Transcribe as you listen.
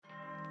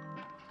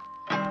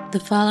The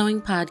following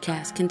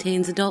podcast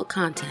contains adult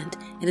content.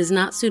 It is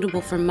not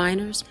suitable for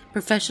minors,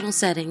 professional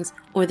settings,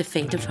 or the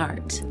faint of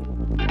heart.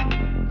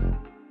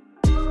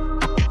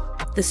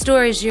 The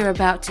stories you're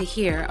about to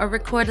hear are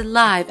recorded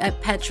live at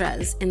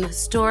Petra's in the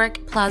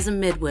historic Plaza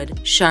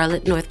Midwood,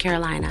 Charlotte, North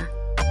Carolina.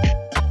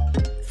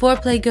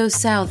 Foreplay Goes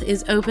South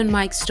is open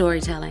mic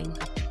storytelling.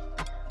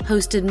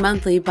 Hosted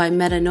monthly by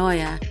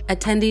Metanoia,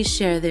 attendees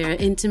share their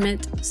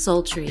intimate,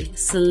 sultry,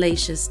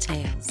 salacious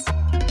tales.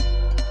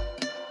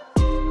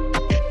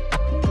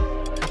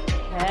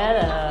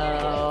 Hello.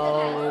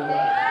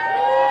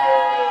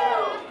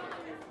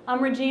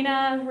 I'm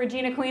Regina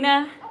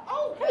Quina.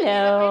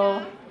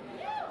 Hello.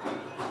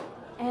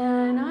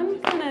 And I'm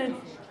going to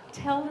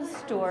tell the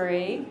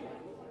story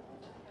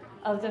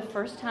of the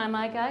first time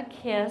I got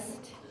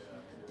kissed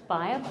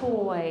by a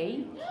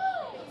boy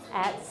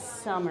at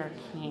summer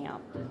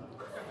camp.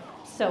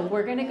 So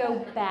we're going to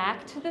go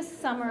back to the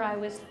summer I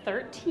was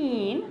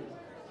 13.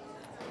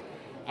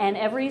 And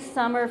every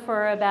summer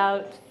for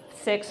about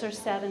 6 or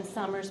 7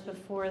 summers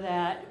before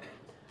that,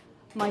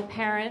 my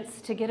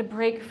parents, to get a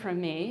break from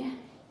me,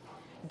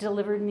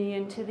 delivered me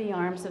into the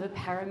arms of a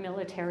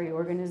paramilitary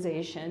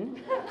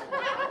organization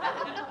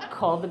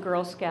called the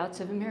Girl Scouts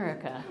of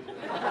America.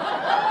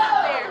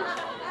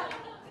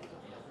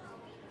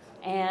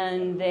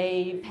 And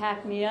they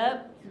packed me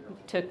up,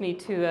 took me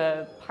to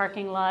a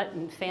parking lot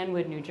in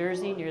Fanwood, New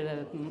Jersey, near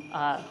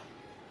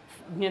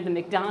the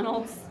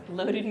McDonald's,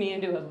 loaded me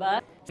into a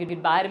bus, said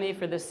goodbye to me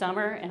for the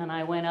summer, and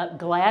I went up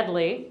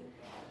gladly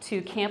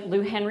to Camp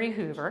Lou Henry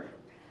Hoover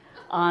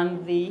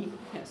on the,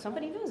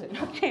 somebody knows it,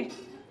 okay,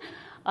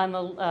 on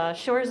the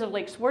shores of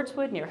Lake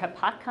Swartzwood near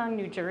Hopatcong,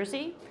 New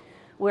Jersey,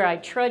 where I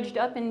trudged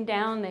up and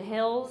down the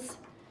hills,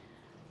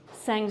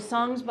 sang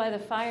songs by the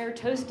fire,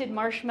 toasted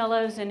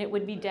marshmallows, and it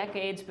would be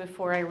decades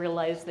before I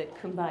realized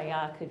that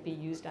kumbaya could be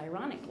used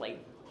ironically.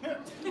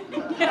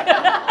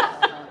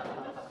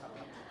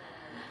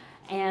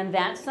 And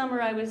that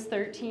summer I was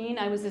 13.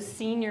 I was a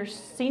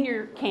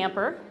senior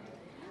camper.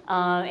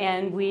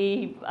 And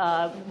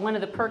one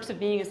of the perks of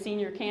being a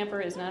senior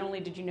camper is not only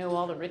did you know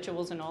all the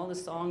rituals and all the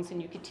songs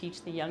and you could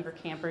teach the younger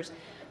campers,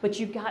 but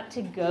you got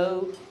to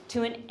go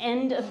to an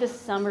end of the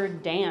summer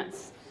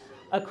dance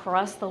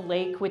across the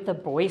lake with the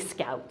Boy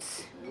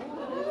Scouts.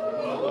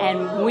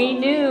 And we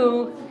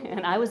knew,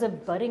 and I was a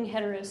budding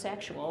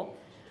heterosexual,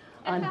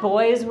 and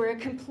boys were a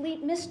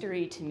complete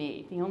mystery to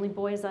me. The only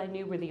boys I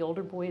knew were the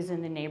older boys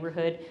in the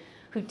neighborhood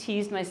who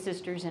teased my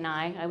sisters and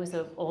I was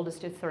the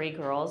oldest of 3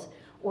 girls,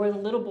 or the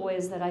little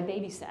boys that I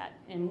babysat,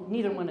 and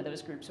neither one of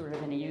those groups were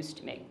of any use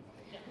to me.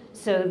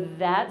 So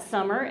that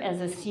summer,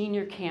 as a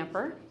senior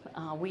camper,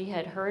 we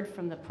had heard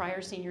from the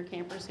prior senior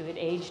campers who had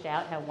aged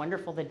out how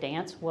wonderful the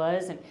dance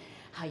was and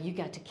how you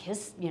got to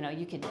kiss, you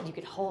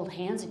could hold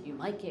hands and you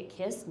might get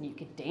kissed and you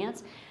could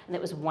dance, and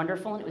that was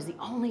wonderful, and it was the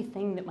only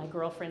thing that my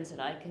girlfriends and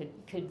I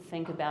could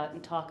think about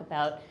and talk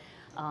about.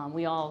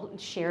 We all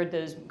shared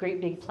those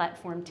great big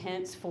platform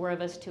tents, 4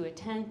 of us to a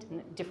tent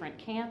in different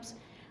camps,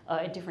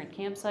 at different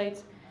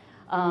campsites.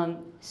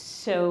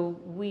 So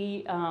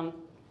we,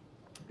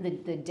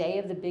 the day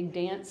of the big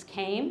dance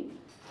came.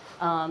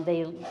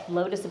 They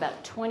load us,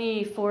 about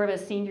 24 of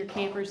us senior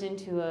campers,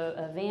 into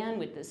a van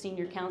with the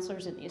senior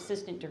counselors and the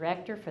assistant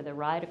director for the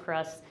ride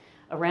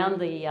around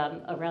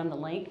the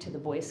lake to the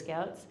Boy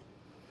Scouts.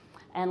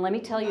 And let me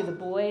tell you, the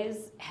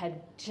boys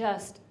had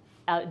just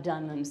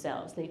outdone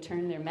themselves. They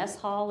turned their mess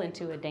hall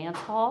into a dance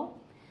hall.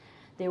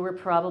 There were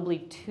probably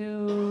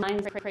 2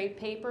 lines of crepe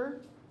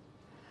paper.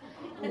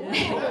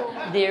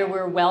 There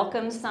were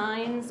welcome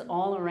signs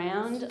all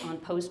around on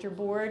poster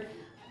board,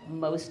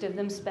 most of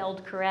them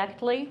spelled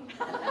correctly.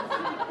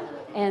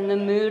 And the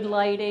mood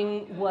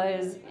lighting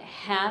was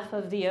half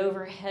of the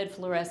overhead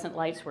fluorescent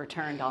lights were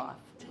turned off.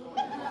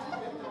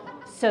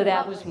 So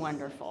that was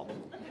wonderful.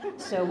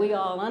 So we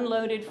all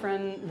unloaded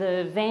from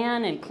the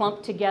van and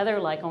clumped together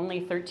like only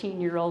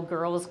 13-year-old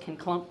girls can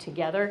clump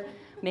together,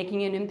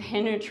 making an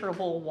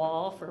impenetrable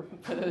wall for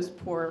those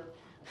poor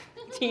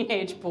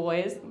teenage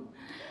boys.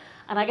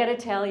 And I got to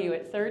tell you,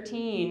 at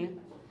 13,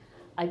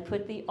 I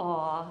put the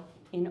awe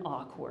in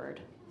awkward.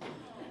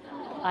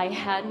 I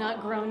had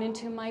not grown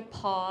into my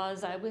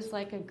paws. I was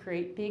like a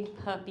great big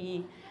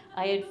puppy.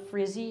 I had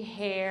frizzy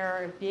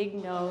hair, a big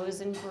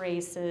nose, and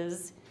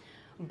braces.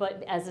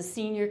 But as a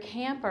senior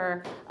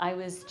camper, I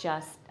was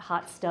just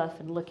hot stuff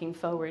and looking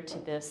forward to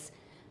this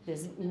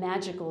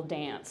magical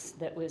dance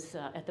that was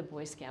at the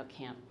Boy Scout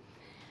camp.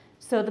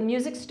 So the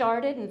music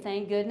started, and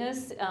thank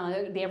goodness,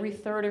 every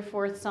 3rd or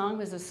 4th song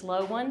was a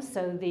slow one.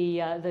 So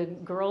the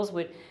girls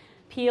would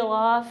peel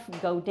off,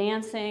 go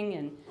dancing,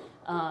 and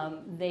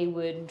they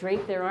would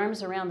drape their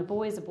arms around the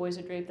boys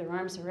would drape their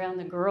arms around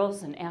the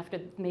girls, and after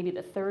maybe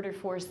the 3rd or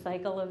 4th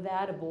cycle of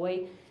that, a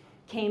boy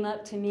came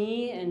up to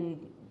me and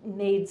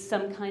made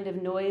some kind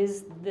of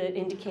noise that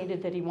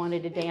indicated that he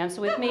wanted to dance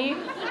with me.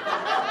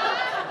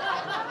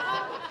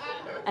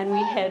 And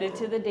we headed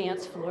to the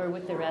dance floor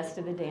with the rest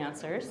of the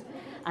dancers.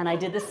 And I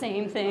did the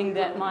same thing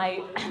that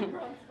my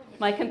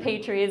my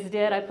compatriots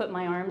did. I put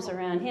my arms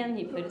around him.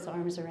 He put his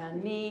arms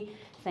around me.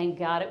 Thank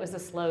God it was a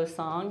slow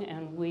song,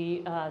 and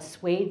we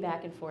swayed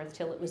back and forth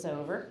till it was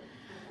over.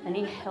 And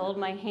he held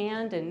my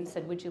hand and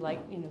said, would you like,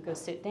 go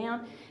sit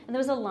down? And there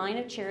was a line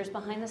of chairs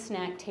behind the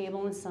snack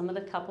table, and some of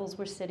the couples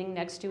were sitting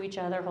next to each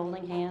other,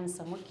 holding hands.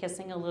 Some were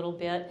kissing a little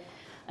bit.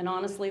 And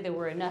honestly, there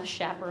were enough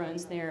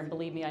chaperones there, and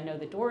believe me, I know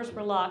the doors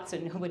were locked, so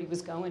nobody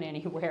was going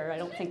anywhere. I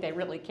don't think they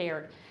really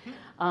cared.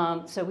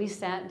 So we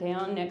sat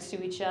down next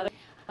to each other,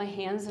 my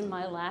hands in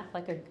my lap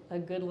like a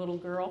good little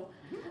girl.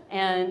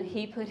 And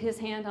he put his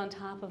hand on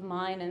top of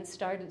mine and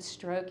started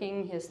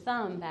stroking his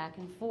thumb back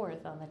and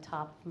forth on the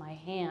top of my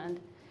hand.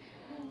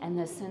 And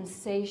the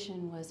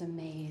sensation was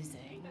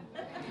amazing.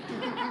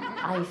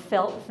 I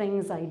felt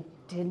things I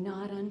did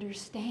not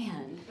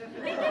understand,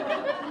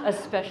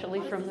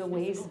 especially from the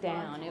waist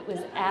down. It was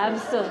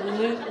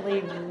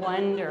absolutely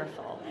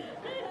wonderful.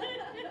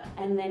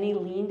 And then he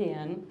leaned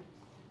in,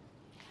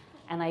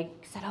 and I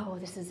said, oh,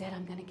 this is it,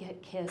 I'm gonna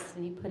get kissed.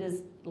 And he put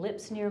his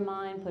lips near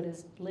mine, put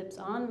his lips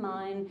on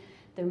mine.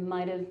 There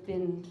might have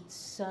been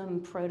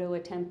some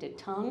proto-attempt at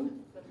tongue.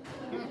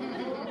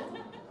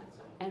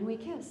 And we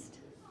kissed.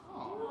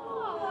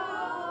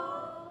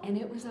 And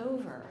it was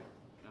over.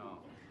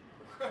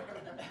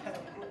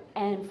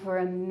 And for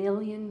 $1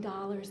 million,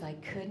 I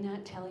could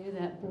not tell you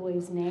that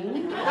boy's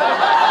name.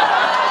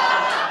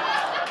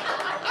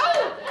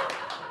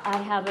 I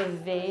have a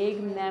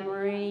vague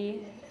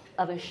memory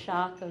of a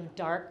shock of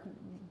dark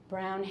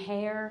brown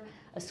hair,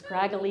 a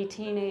scraggly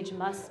teenage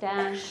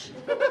mustache,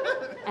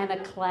 and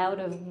a cloud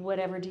of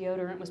whatever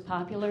deodorant was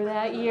popular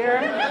that year.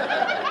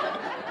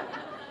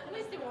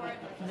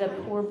 The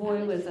poor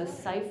boy was a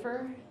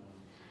cipher.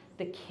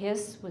 The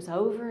kiss was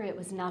over. It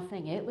was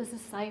nothing. It was a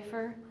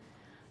cipher.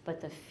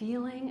 But the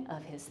feeling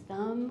of his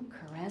thumb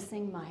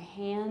caressing my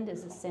hand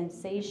is a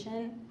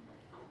sensation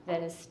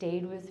that has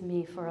stayed with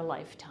me for a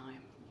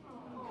lifetime.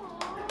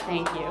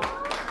 Thank you.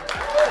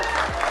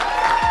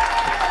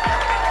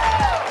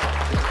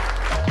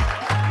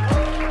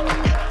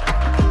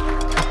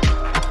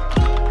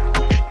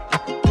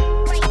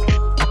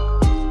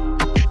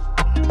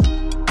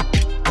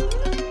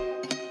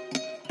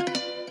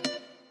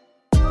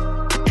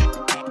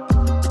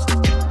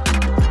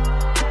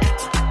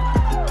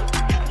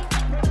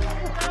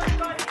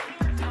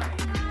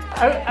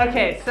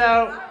 Okay,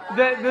 so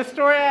the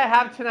story I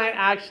have tonight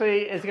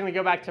actually is going to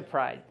go back to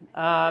Pride.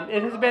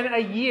 It has been a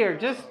year,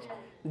 just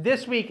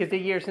this week is a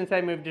year since I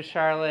moved to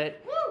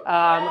Charlotte.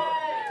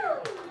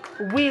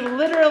 We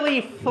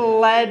literally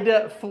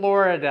fled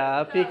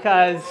Florida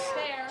because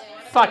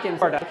fucking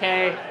Florida,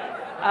 okay?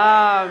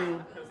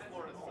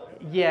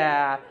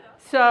 Yeah,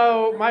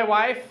 so my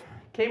wife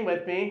came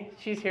with me.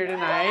 She's here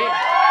tonight.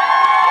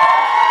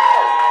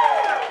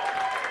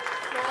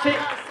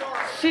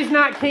 She's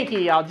not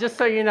kinky, y'all, just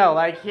so you know.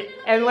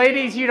 And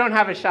ladies, you don't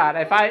have a shot.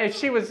 If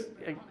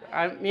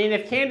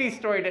Candy's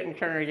story didn't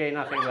turn her gay,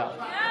 nothing will.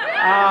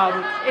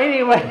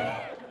 Anyway,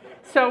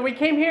 so we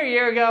came here a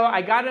year ago.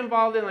 I got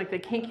involved in the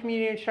kink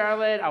community in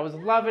Charlotte. I was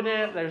loving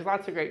it. There's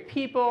lots of great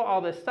people,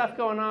 all this stuff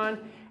going on.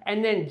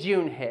 And then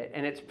June hit,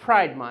 and it's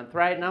Pride Month,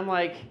 right? And I'm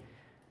like,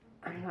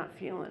 I'm not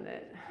feeling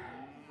it.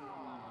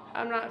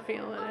 I'm not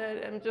feeling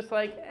it. I'm just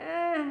like,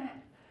 eh.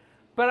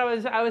 But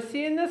I was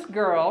seeing this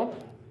girl.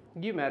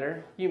 You met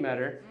her,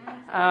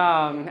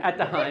 at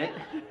the hunt.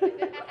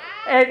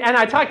 and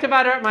I talked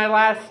about her at my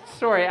last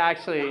story,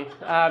 actually,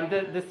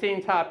 the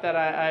scene top that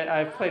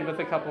I've played with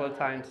a couple of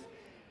times.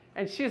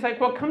 And she's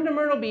like, well, come to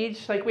Myrtle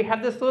Beach. We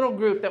have this little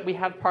group that we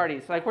have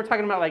parties. We're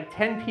talking about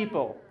 10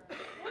 people.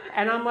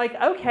 And I'm like,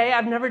 okay,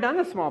 I've never done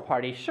a small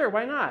party. Sure,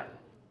 why not?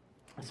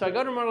 So I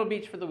go to Myrtle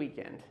Beach for the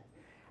weekend.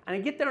 And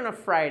I get there on a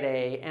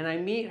Friday, and I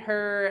meet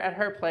her at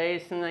her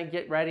place, and I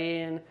get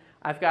ready, and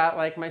I've got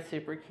my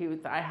super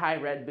cute thigh-high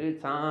red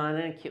boots on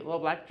and a cute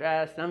little black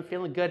dress, and I'm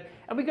feeling good.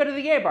 And we go to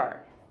the gay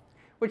bar,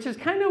 which is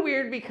kind of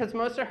weird because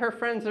most of her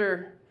friends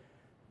are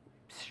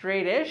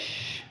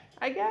straight-ish,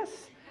 I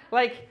guess.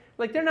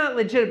 They're not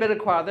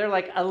legit-a-bit-a-qua. They're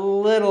a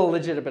little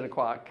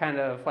legit-a-bit-a-qua kind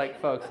of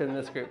folks in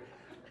this group.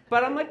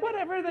 But I'm like,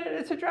 whatever,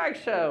 it's a drag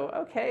show.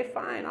 Okay,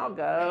 fine, I'll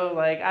go.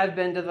 I've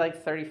been to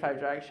 35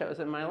 drag shows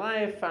in my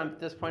life. At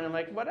this point, I'm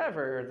like,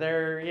 whatever.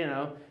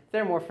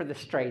 They're more for the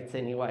straights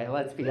anyway,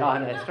 let's be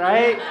honest,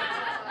 right?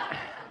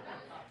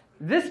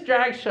 This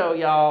drag show,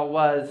 y'all,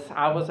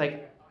 I was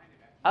like,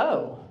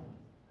 oh.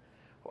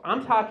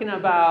 I'm talking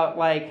about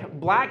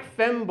black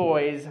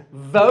femboys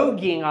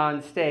voguing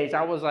on stage.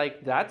 I was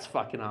like, that's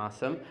fucking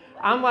awesome.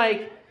 I'm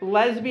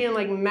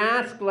lesbian,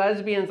 masked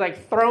lesbians,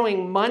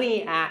 throwing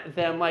money at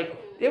them.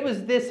 It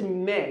was this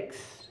mix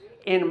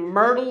in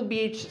Myrtle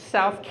Beach,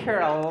 South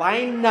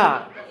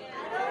Carolina.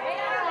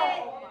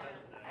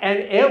 And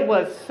it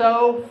was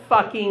so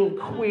fucking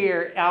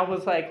queer. I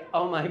was like,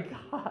 oh my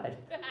God.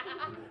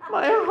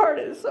 My heart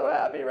is so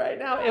happy right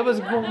now. It was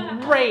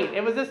great.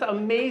 It was this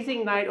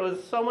amazing night. It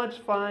was so much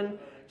fun.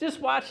 Just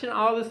watching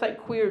all this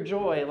queer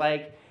joy.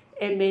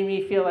 It made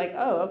me feel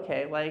oh,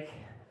 okay,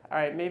 all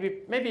right,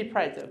 maybe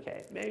Pride's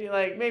okay.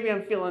 Maybe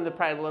I'm feeling the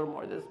Pride a little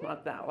more this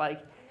month now.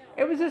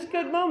 It was this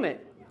good moment.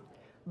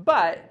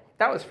 But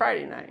that was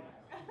Friday night.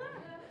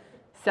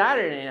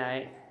 Saturday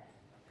night,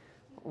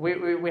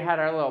 we had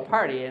our little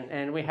party,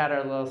 and we had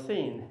our little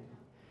scene.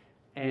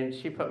 And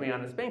she put me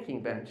on a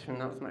spanking bench, and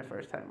that was my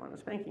first time on a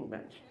spanking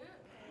bench.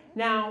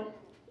 Now,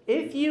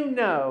 if you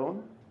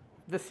know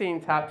the scene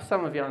top,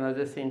 some of y'all know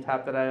the scene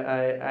top that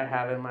I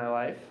have in my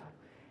life,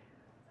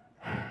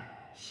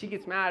 she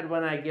gets mad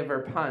when I give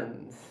her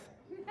puns.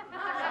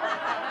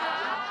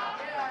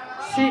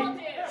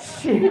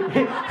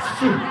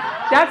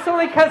 That's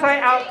only because I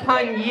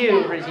out-pun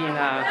you,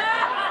 Regina.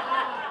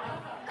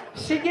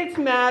 She gets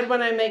mad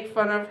when I make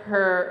fun of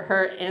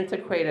her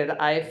antiquated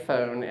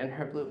iPhone and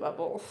her blue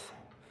bubbles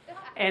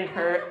and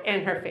her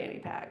fanny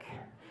pack.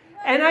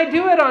 And I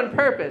do it on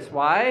purpose.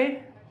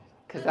 Why?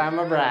 Because I'm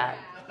a brat.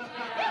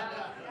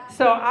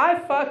 So I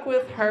fuck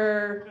with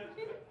her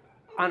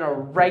on a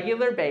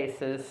regular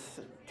basis,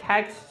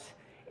 text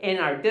in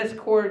our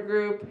Discord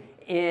group,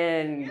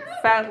 in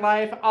Fat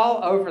Life,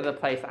 all over the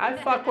place. I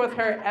fuck with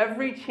her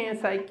every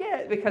chance I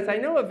get because I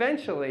know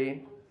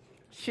eventually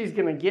she's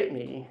going to get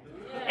me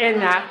in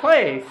that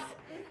place.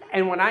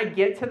 And when I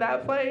get to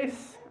that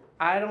place,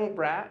 I don't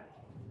brat.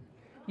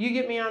 You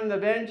get me on the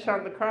bench,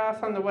 on the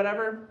cross, on the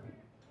whatever,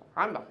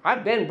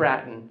 I've been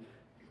bratting.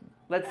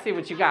 Let's see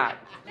what you got.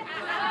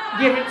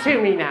 Give it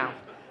to me now.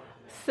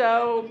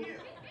 So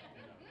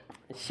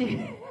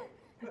she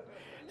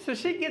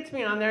gets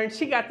me on there, and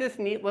she got this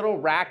neat little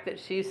rack that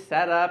she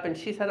set up, and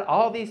she set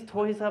all these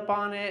toys up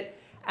on it.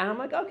 And I'm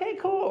like, okay,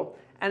 cool.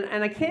 And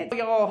I can't tell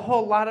you all a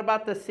whole lot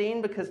about the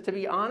scene because, to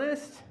be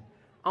honest,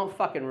 I don't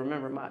fucking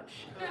remember much.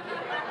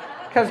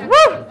 Because,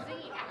 woo!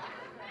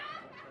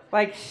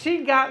 Like,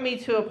 she got me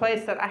to a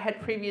place that I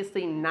had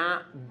previously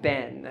not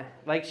been.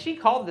 Like, she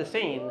called the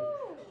scene.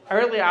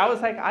 Earlier, I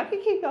was like, I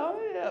can keep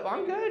going.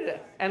 I'm good.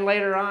 And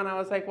later on, I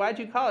was like, why'd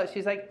you call it?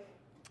 She's like,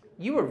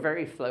 you were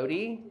very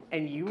floaty,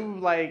 and you,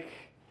 like,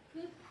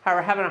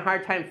 were having a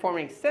hard time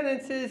forming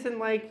sentences, and,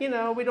 like, you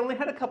know, we'd only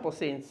had a couple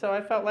scenes, so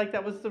I felt like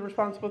that was the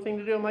responsible thing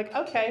to do. I'm like,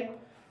 okay,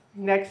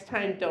 next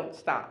time, don't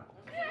stop.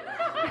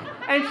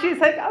 And she's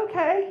like,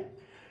 okay.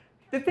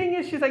 The thing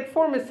is, she's like,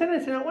 form a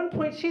sentence, and at one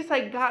point, she's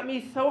like, got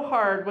me so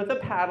hard with a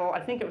paddle.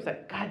 I think it was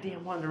that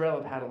goddamn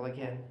Wanderella paddle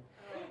again.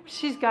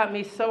 She's got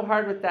me so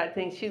hard with that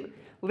thing. She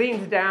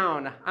leans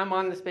down. I'm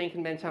on the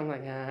spanking bench. I'm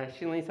like,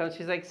 She leans down.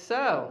 She's like,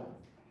 so,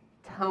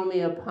 tell me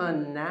a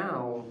pun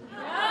now.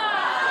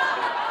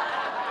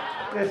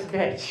 This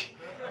bitch.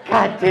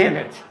 God damn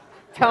it.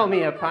 Tell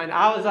me a pun.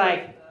 I was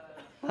like,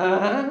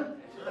 huh?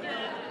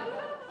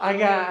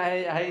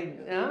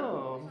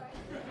 No.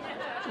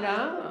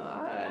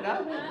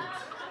 Nothing.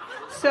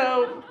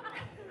 So,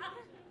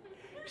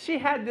 she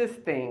had this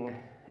thing.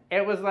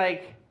 It's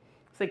like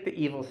the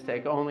evil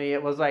stick, only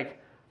it was like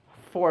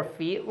 4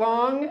 feet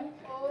long,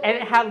 and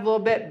it had a little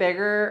bit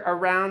bigger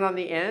around on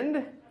the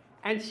end,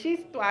 and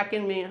she's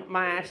blacking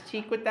my ass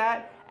cheek with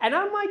that, and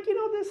I'm like, you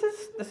know,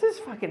 this is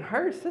fucking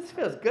hurts. This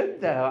feels good,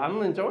 though. I'm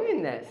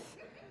enjoying this.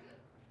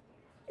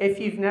 If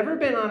you've never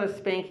been on a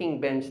spanking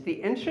bench, the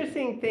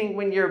interesting thing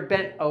when you're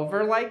bent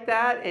over like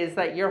that is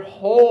that your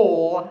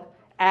whole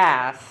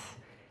ass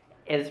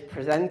is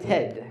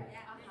presented.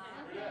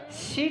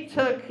 She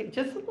took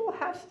just a little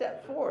half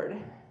step forward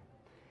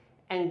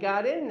and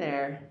got in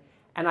there,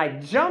 and I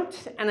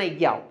jumped and I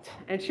yelped.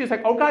 And she was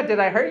like, oh God, did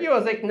I hurt you? I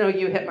was like, no,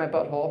 you hit my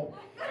butthole.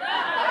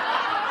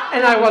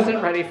 And I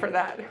wasn't ready for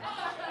that.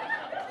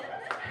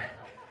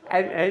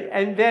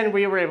 And then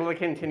we were able to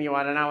continue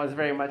on, and I was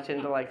very much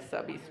into like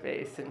subby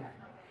space and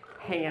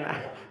hanging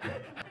out.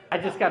 I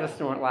just got a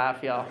snort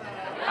laugh, y'all.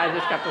 I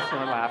just got the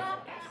snort laugh.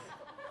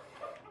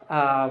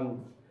 Yes.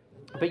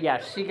 But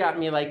yeah, she got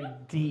me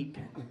like deep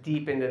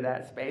into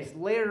that space.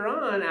 Later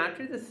on,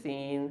 after the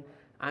scene,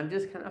 I'm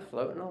just kind of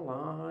floating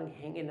along,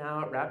 hanging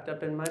out, wrapped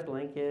up in my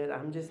blanket.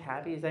 I'm just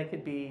happy as I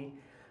could be.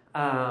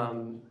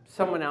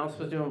 Someone else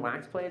was doing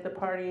wax play at the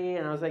party,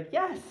 and I was like,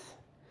 yes.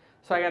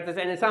 So I got this,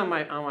 and it's on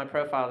my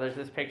profile. There's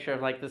this picture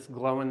of like this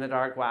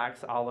glow-in-the-dark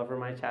wax all over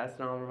my chest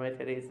and all over my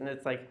titties, and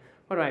it's like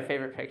one of my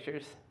favorite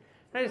pictures.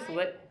 And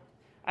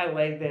I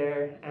laid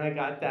there, and I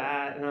got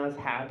that, and I was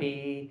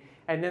happy.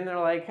 And then they're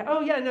like,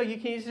 oh yeah, no, you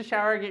can use the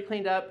shower, get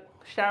cleaned up,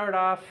 showered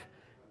off,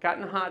 got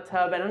in the hot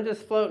tub, and I'm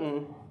just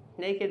floating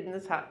naked in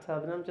this hot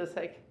tub, and I'm just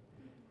like,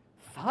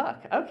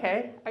 fuck,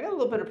 okay, I got a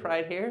little bit of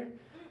pride here.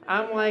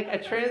 I'm like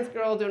a trans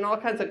girl doing all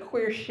kinds of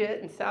queer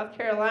shit in South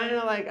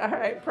Carolina, like, all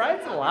right,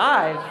 pride's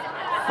alive.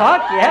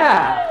 Fuck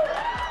yeah.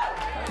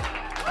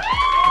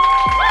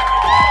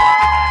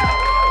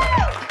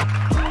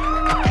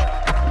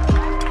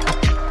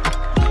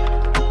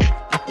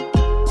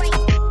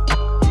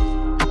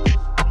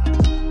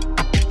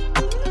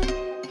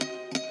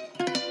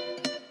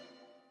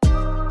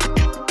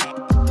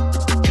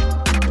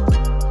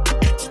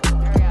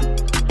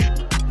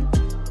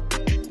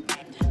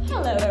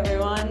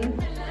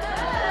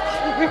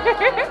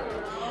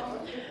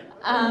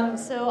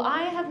 So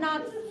I have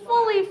not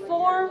fully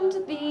formed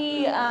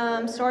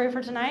the story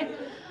for tonight.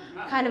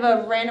 Kind of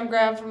a random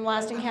grab from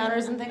Last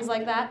Encounters and things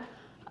like that.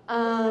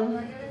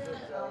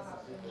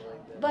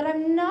 but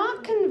I'm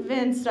not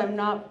convinced I'm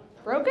not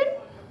broken.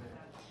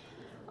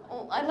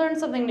 I learned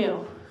something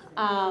new,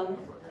 and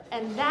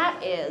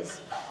that is,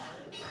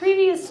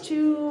 previous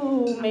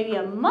to maybe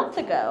a month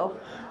ago,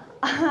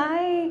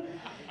 I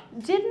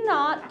did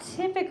not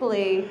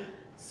typically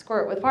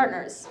squirt with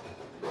partners.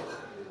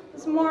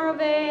 It's more of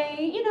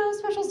a,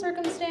 special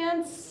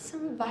circumstance,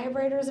 some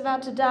vibrator's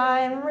about to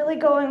die, I'm really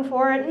going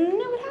for it,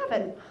 and it would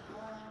happen.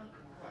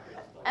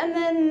 And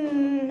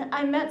then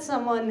I met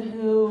someone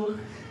who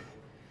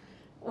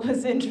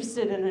was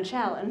interested in a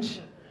challenge,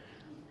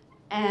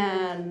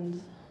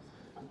 and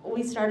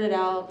we started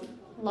out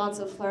lots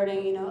of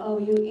flirting, I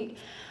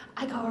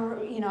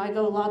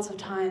go lots of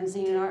times,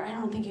 I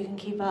don't think you can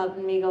keep up,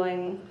 and me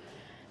going,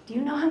 do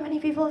you know how many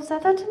people have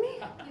said that to me?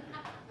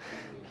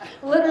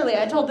 Literally,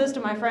 I told this to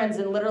my friends,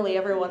 and literally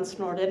everyone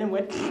snorted and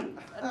went,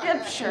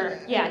 yep, sure,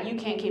 yeah, you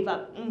can't keep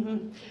up.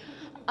 Mm-hmm.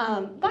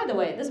 By the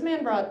way, this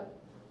man brought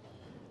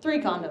 3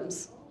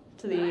 condoms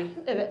to the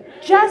event.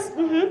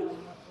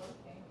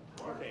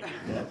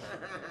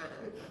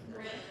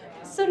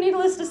 So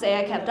needless to say,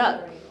 I kept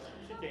up.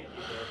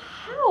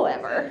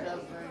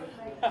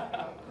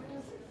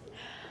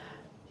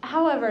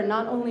 However,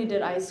 not only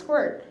did I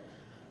squirt,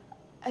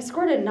 I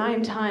squirted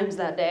 9 times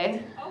that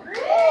day.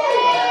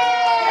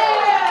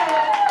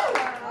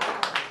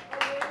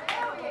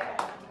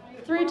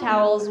 3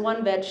 towels,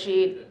 1 bed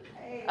sheet,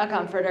 a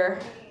comforter,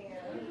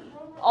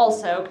 all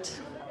soaked.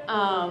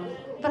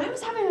 But I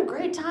was having a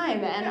great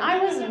time, and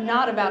I was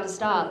not about to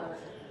stop.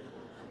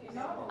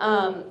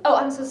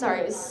 I'm so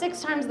sorry. It was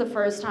 6 times the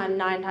first time,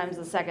 9 times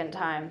the second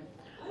time.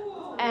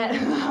 And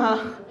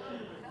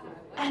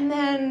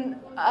then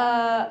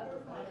at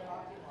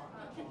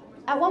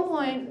one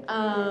point,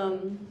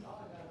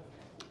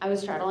 I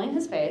was straddling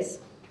his face,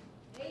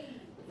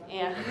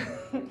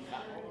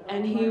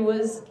 and he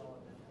was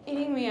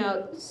eating me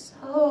out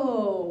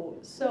so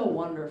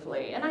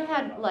wonderfully. And I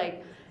had,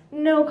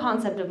 no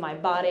concept of my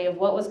body, of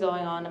what was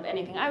going on, of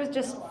anything. I was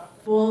just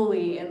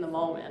fully in the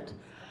moment.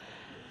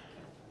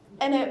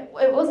 And it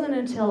wasn't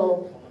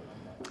until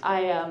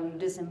I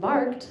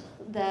disembarked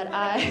that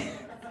I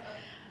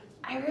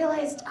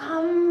realized,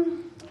 I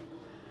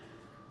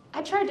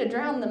tried to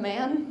drown the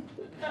man.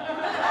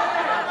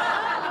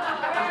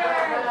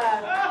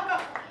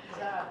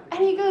 And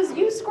he goes,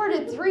 you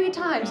squirted 3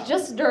 times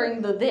just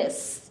during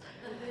this.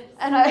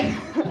 And I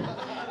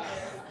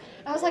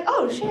was like,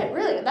 oh shit,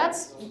 really?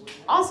 That's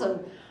awesome.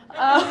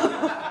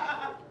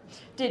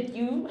 Did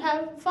you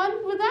have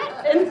fun with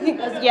that? And he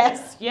goes,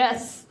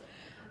 yes,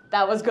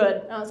 that was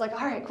good. And I was like,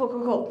 all right,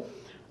 cool.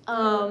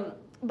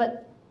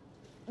 But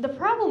the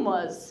problem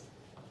was,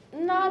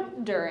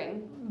 not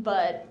during,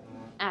 but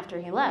after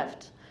he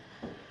left.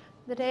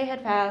 The day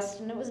had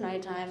passed, and it was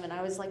nighttime, and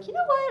I was like, you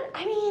know what?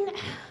 I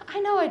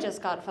know I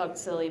just got fucked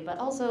silly, but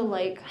also,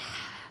 my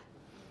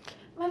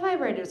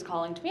vibrator's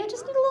calling to me. I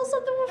just need a little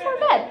something before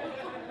bed.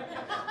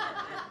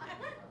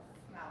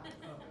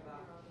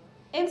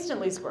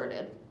 Instantly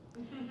squirted.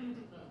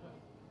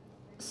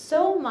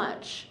 So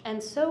much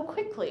and so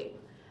quickly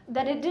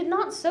that it did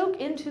not soak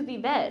into the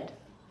bed.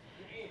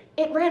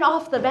 It ran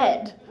off the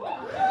bed.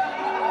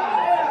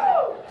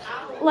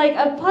 Like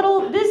a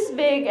puddle this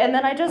big, and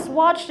then I just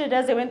watched it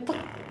as it went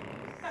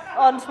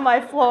onto my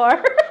floor.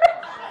 And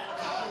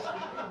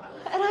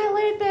I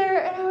laid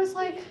there and I was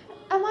like,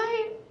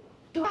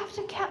 do I have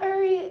to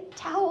carry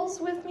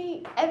towels with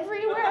me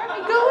everywhere I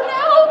go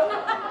now?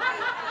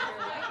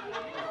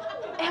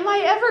 Am I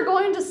ever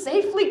going to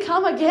safely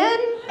come again?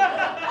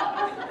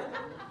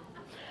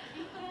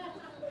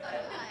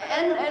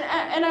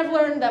 And I've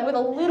learned that with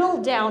a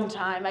little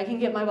downtime, I can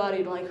get my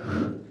body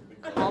to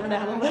calm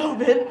down a little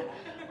bit.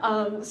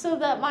 So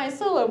that my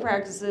solo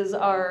practices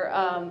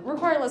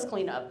require less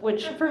cleanup,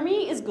 which for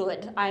me is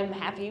good. I'm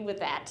happy with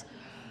that.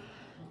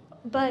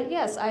 But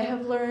yes, I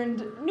have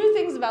learned new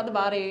things about the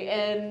body,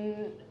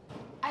 and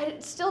I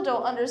still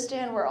don't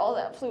understand where all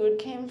that fluid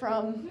came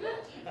from.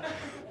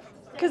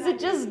 Because it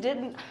just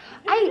didn't.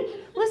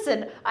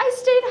 Listen, I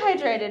stayed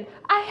hydrated.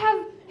 I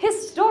have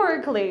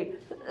historically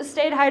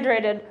stayed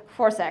hydrated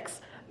for sex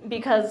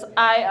because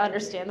I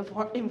understand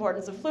the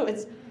importance of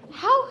fluids.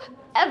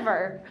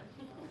 However,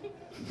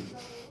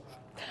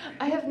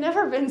 I have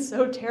never been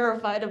so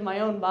terrified of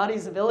my own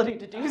body's ability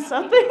to do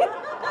something.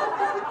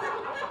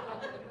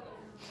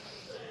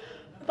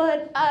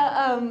 But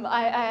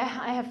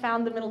I have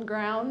found the middle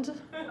ground.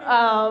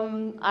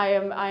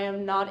 I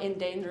am not in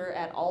danger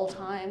at all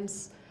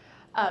times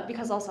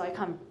because also I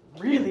come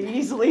really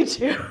easily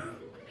too.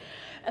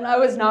 And I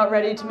was not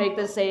ready to make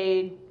this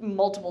a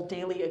multiple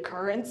daily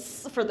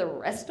occurrence for the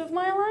rest of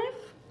my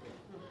life.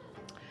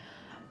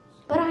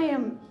 But I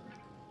am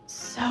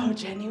so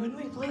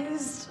genuinely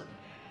pleased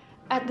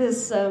at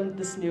this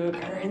new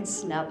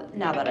occurrence now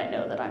that I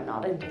know that I'm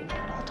not in danger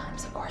at all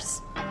times, of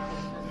course.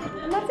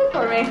 And that's it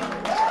for me.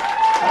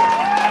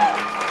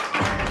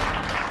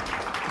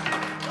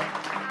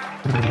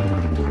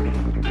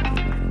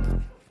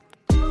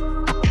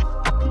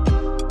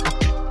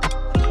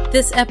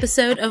 This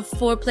episode of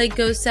Foreplay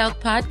Goes South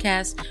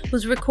podcast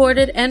was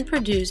recorded and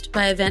produced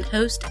by event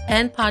host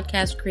and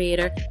podcast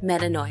creator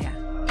Metanoia.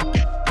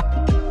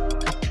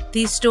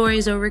 These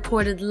stories are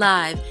recorded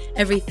live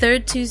every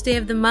third Tuesday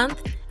of the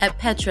month at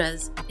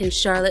Petra's in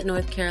Charlotte,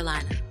 North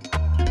Carolina.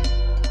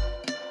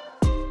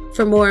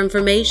 For more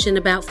information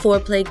about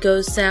Foreplay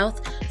Goes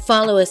South,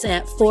 follow us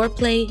at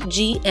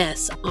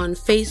ForePlayGS on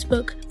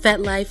Facebook,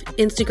 FetLife,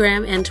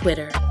 Instagram, and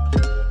Twitter.